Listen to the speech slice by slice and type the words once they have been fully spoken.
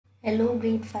Hello,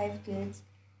 grade 5 kids.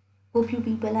 Hope you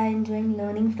people are enjoying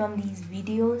learning from these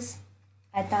videos.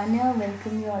 I, Tanya,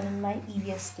 welcome you all in my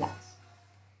EVS class.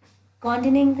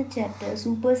 Continuing the chapter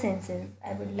Super Senses,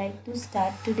 I would like to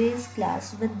start today's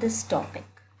class with this topic.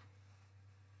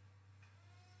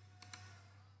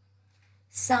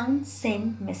 Sound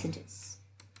send messages.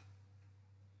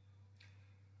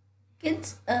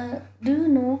 Kids, do you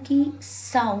know कि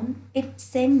sound it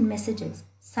send messages.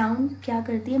 Sound क्या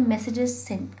करती है? Messages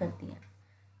send करती है.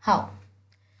 How?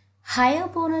 High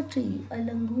up on a tree, a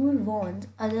langur warns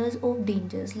others of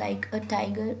dangers like a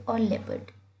tiger or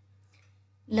leopard.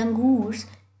 Langurs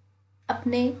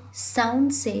अपने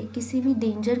sound से किसी भी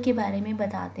डेंजर के बारे में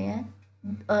बताते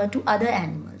हैं to other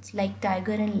animals like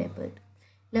tiger and leopard.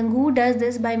 Langur does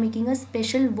this by making a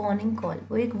special warning call.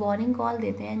 वो एक वार्निंग कॉल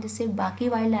देते हैं जिससे बाकी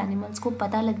वाइल्ड एनिमल्स को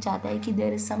पता लग जाता है कि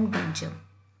there is some danger.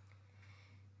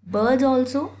 Birds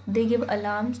also, they give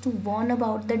alarms to warn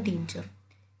about the danger.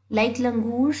 Like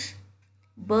langurs,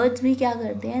 birds भी क्या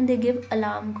करते हैं? They give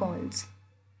alarm calls.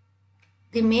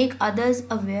 They make others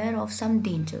aware of some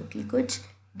danger कि कुछ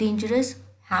dangerous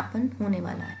happen होने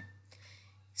वाला है.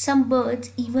 Some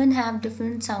birds even have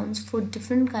different sounds for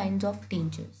different kinds of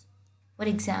dangers.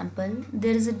 For example,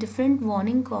 there is a different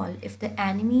warning call if the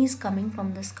enemy is coming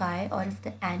from the sky or if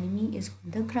the enemy is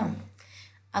on the ground.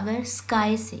 अगर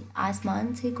sky से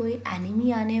आसमान से कोई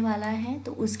enemy आने वाला है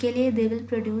तो उसके लिए they will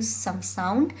produce some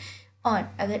sound, और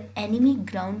अगर एनिमी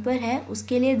ग्राउंड पर है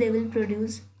उसके लिए they will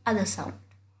produce other sound.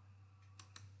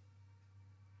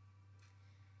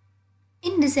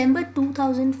 In December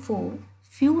 2004,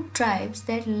 few tribes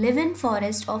that live in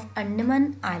forest of Andaman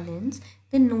Islands,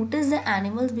 they noticed the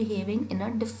animals behaving in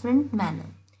a different manner.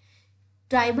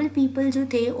 Tribal people जो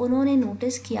थे उन्होंने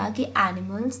notice किया कि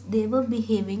animals they were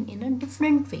behaving in a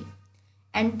different way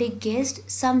and they guessed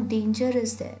some danger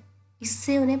is there.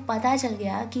 इससे उन्हें पता चल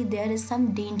गया कि there is some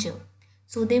danger,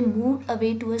 so they move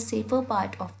away to a safer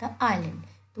part of the island.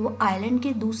 तो वो आइलैंड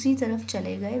के दूसरी तरफ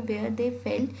चले गए वेयर दे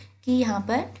फेल्ट कि यहाँ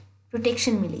पर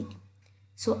प्रोटेक्शन मिलेगी.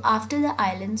 So after the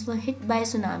islands were hit by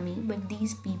tsunami but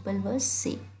these people were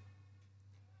safe.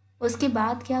 उसके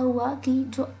बाद क्या हुआ कि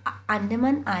जो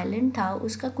अंडमान आइलैंड था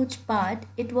उसका कुछ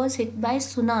part it was hit by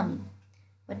tsunami,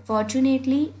 but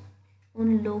fortunately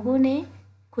उन लोगों ने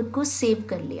खुद को सेव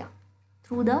कर लिया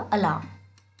through the alarm.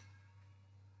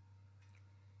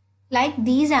 Like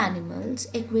these animals,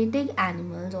 aquatic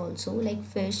animals also like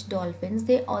fish, dolphins,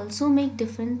 they also make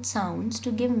different sounds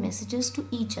to give messages to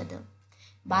each other.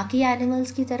 बाकी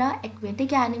animals की तरह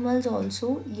aquatic animals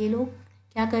also ये लोग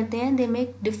क्या करते हैं? They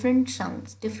make different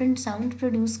sound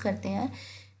produce करते हैं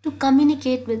to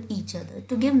communicate with each other,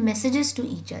 to give messages to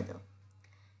each other.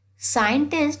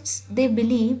 Scientists they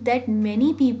believe that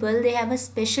many people they have a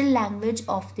special language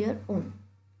of their own.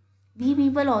 We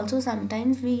people also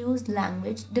sometimes we use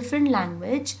language, different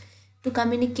language to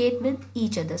communicate with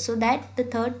each other so that the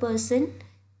third person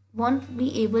want be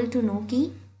able to know कि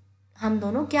हम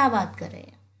दोनों क्या बात कर रहे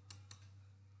हैं.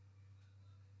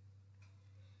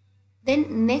 Then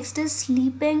next is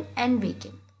sleeping and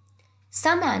waking.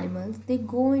 Some animals they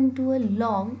go into a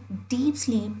long deep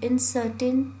sleep in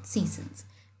certain seasons.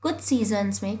 कुछ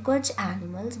seasons में कुछ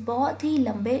animals बहुत ही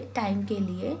लंबे time के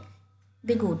लिए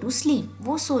they go to sleep,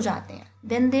 वो सो जाते हैं.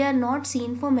 Then they are not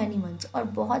seen for many months, और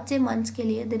बहुत से months के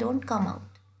लिए they don't come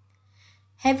out.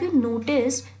 Have you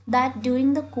noticed that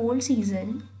during the cold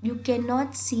season you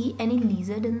cannot see any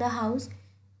lizard in the house?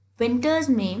 Winters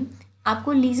में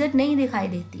आपको लीजर्ड नहीं दिखाई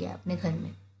देती है अपने घर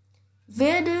में.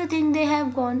 Where do you think they have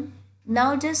gone?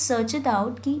 Now just search it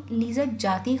out कि लीजर्ड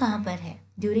जाती कहाँ पर है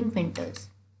during winters.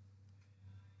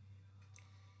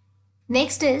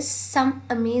 Next is some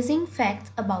amazing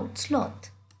facts about sloth.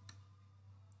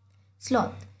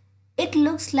 It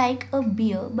looks like a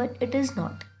beer but it is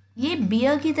not. ये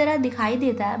beer की तरह दिखाई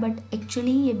देता है बट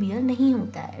एक्चुअली ये बियर नहीं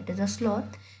होता है. It is a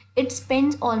sloth. It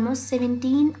spends almost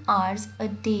 17 hours a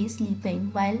day sleeping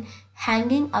while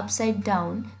hanging upside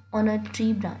down on a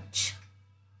tree branch.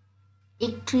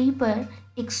 एक ट्री पर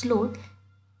एक स्लोथ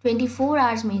 24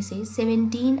 आवर्स में से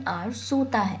 17 आवर्स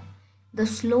सोता है. The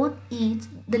sloth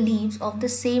eats the leaves of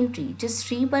the same tree. जिस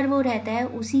tree पर वो रहता है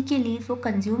उसी के लीव्स वो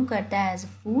कंज्यूम करता है as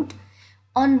a food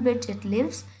on which it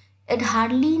lives. It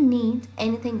hardly needs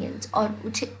anything else.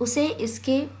 और उसे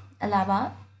इसके अलावा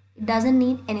it doesn't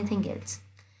need anything else.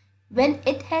 When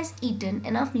it has eaten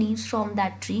enough leaves from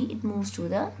that tree, it moves to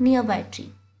the nearby tree.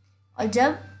 और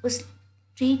जब उस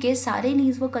tree के सारे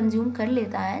leaves वो कंज्यूम कर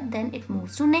लेता है then it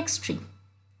moves to next tree.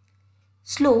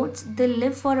 Sloths they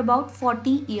live for about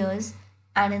 40 years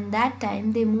and in that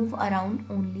time they move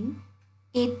around only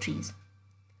 8 trees.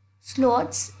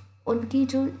 Sloths उनकी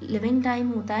जो लिविंग टाइम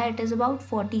होता है इट इज़ अबाउट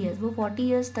 40 ईयर्स, वो 40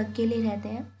 ईयर्स तक के लिए रहते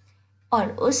हैं।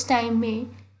 और उस टाइम में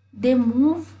they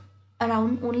move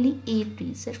around only 8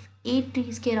 trees, सिर्फ 8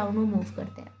 ट्रीज के अराउंड वो मूव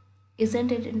करते हैं।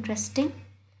 Isn't it interesting?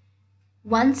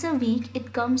 Once a week it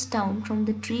comes down from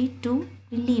the tree to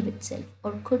relieve itself,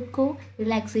 और खुद को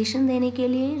रिलैक्सेशन देने के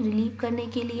लिए, रिलीव करने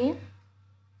के लिए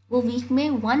वो वीक में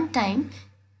 1 टाइम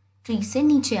ट्री से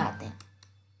नीचे आते हैं।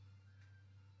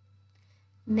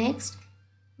 Next,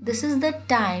 this is the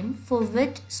time for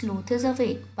which sloth is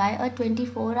awake by a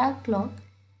 24-hour clock.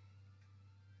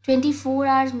 24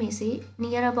 hours में से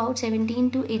नियर अबाउट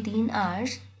 17 to 18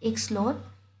 आवर्स एक स्लॉथ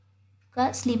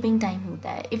का स्लीपिंग टाइम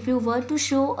होता है। If you were to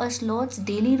show a sloths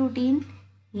daily routine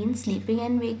in sleeping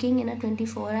and waking in a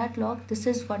 24-hour clock, this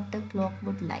is what the clock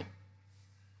would like.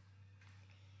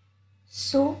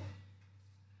 So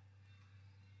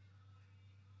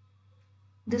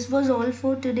this was all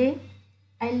for today.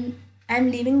 I'm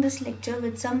leaving this lecture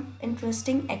with some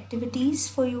interesting activities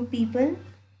for you people.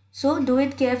 So do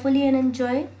it carefully and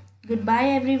enjoy. Goodbye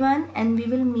everyone, and we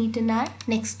will meet in our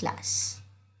next class.